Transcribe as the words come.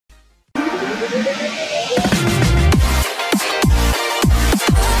The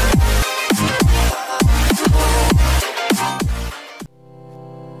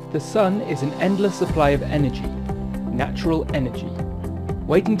sun is an endless supply of energy, natural energy,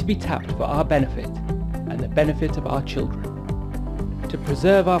 waiting to be tapped for our benefit and the benefit of our children. To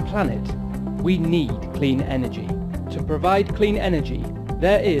preserve our planet, we need clean energy. To provide clean energy,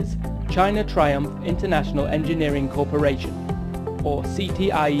 there is China Triumph International Engineering Corporation, or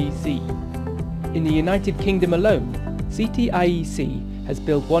CTIEC. In the United Kingdom alone, CTIEC has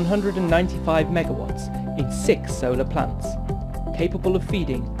built 195 megawatts in 6 solar plants, capable of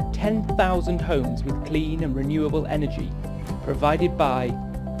feeding 10,000 homes with clean and renewable energy provided by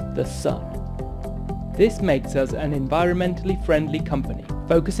the sun. This makes us an environmentally friendly company,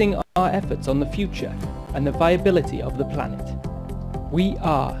 focusing our efforts on the future and the viability of the planet. We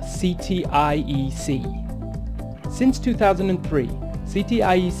are CTIEC. Since 2003,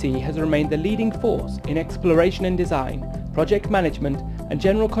 CTIEC has remained the leading force in exploration and design, project management and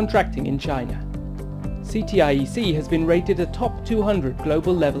general contracting in China. CTIEC has been rated a top 200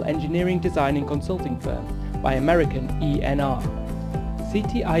 global level engineering design and consulting firm by American ENR.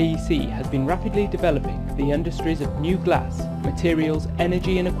 CTIEC has been rapidly developing the industries of new glass, materials,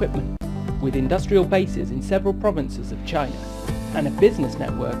 energy and equipment, with industrial bases in several provinces of China, and a business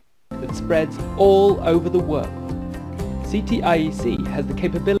network that spreads all over the world. CTIEC has the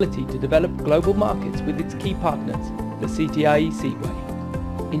capability to develop global markets with its key partners, the CTIEC way.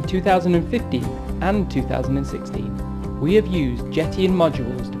 In 2015 and 2016, we have used Jetty and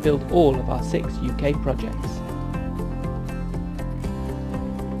modules to build all of our 6 UK projects.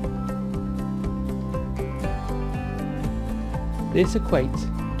 This equates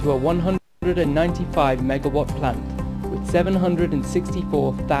to a 195 megawatt plant with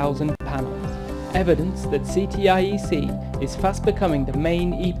 764,000 panels. Evidence that CTIEC is fast becoming the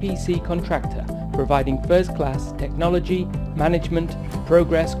main EPC contractor, providing first-class technology, management,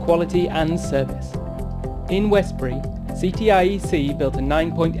 progress, quality and service. In Westbury, CTIEC built a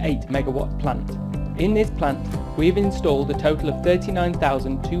 9.8 megawatt plant. In this plant, we have installed a total of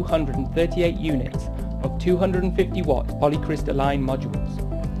 39,238 units of 250 watt polycrystalline modules.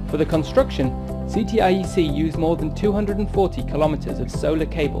 For the construction, CTIEC used more than 240 kilometers of solar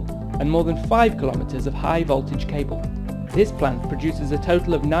cable and more than 5 kilometers of high voltage cable. This plant produces a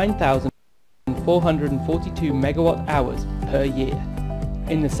total of 9,442 megawatt hours per year.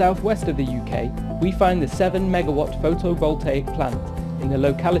 In the southwest of the UK, we find the 7 megawatt photovoltaic plant in the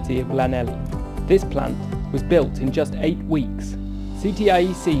locality of Llanelli. This plant was built in just 8 weeks.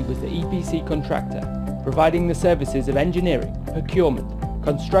 CTIEC was the EPC contractor, providing the services of engineering, procurement,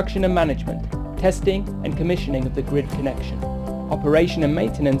 construction and management, testing and commissioning of the grid connection. Operation and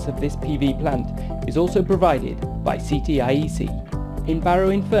maintenance of this PV plant is also provided by CTIEC. In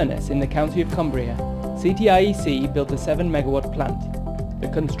Barrow-in-Furness in the county of Cumbria, CTIEC built a 7 megawatt plant. The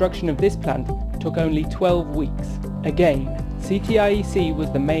construction of this plant took only 12 weeks. Again, CTIEC was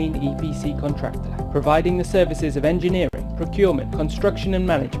the main EPC contractor, providing the services of engineering, procurement, construction and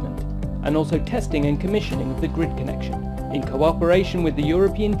management, and also testing and commissioning of the grid connection, in cooperation with the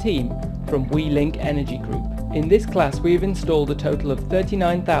European team from WeLink Energy Group. In this class we have installed a total of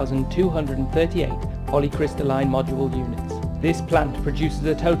 39,238 polycrystalline module units. This plant produces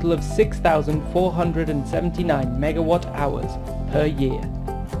a total of 6,479 megawatt hours per year.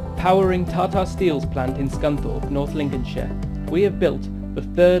 Powering Tata Steel's plant in Scunthorpe, North Lincolnshire, we have built the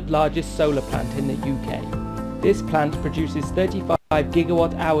 3rd largest solar plant in the UK. This plant produces 35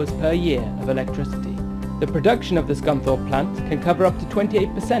 gigawatt hours per year of electricity. The production of the Scunthorpe plant can cover up to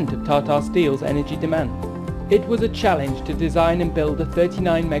 28% of Tata Steel's energy demand. It was a challenge to design and build a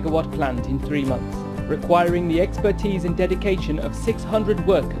 39 megawatt plant in 3 months, requiring the expertise and dedication of 600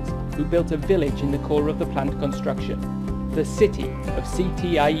 workers who built a village in the core of the plant construction, the city of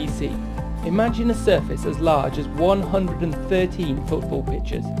CTIEC. Imagine a surface as large as 113 football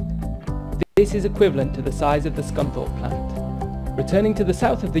pitches. This is equivalent to the size of the Scunthorpe plant. Returning to the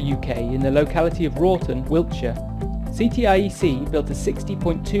south of the UK in the locality of Wroughton, Wiltshire, CTIEC built a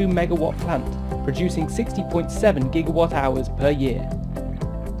 60.2 megawatt plant, producing 60.7 gigawatt hours per year.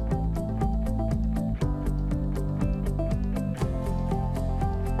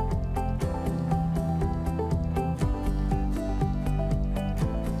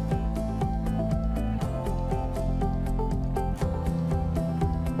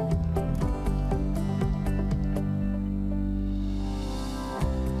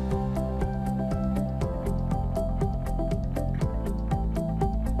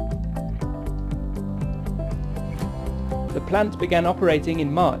 The plant began operating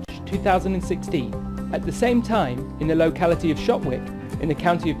in March 2016. At the same time, in the locality of Shotwick, in the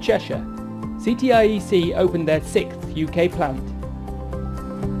county of Cheshire, CTIEC opened their 6th UK plant.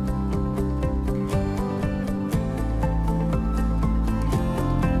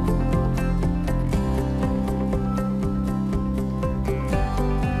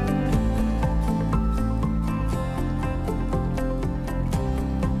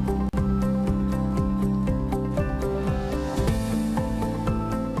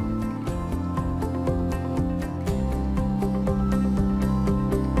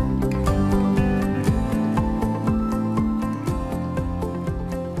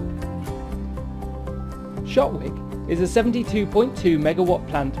 Shotwick is a 72.2 megawatt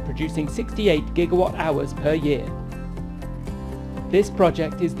plant producing 68 gigawatt hours per year. This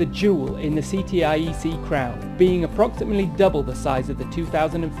project is the jewel in the CTIEC crown, being approximately double the size of the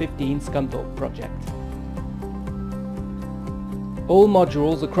 2015 Scunthorpe project. All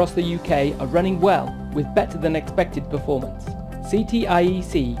modules across the UK are running well with better than expected performance.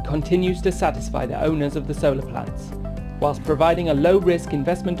 CTIEC continues to satisfy the owners of the solar plants, whilst providing a low-risk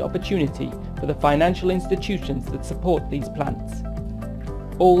investment opportunity for the financial institutions that support these plants.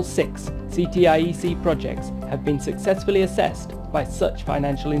 All 6 CTIEC projects have been successfully assessed by such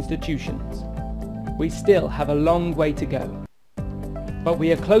financial institutions. We still have a long way to go, but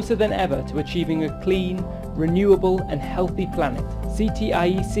we are closer than ever to achieving a clean, renewable and healthy planet.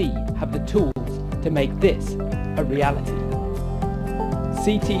 CTIEC have the tools to make this a reality.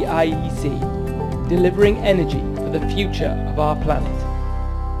 CTIEC, delivering energy for the future of our planet.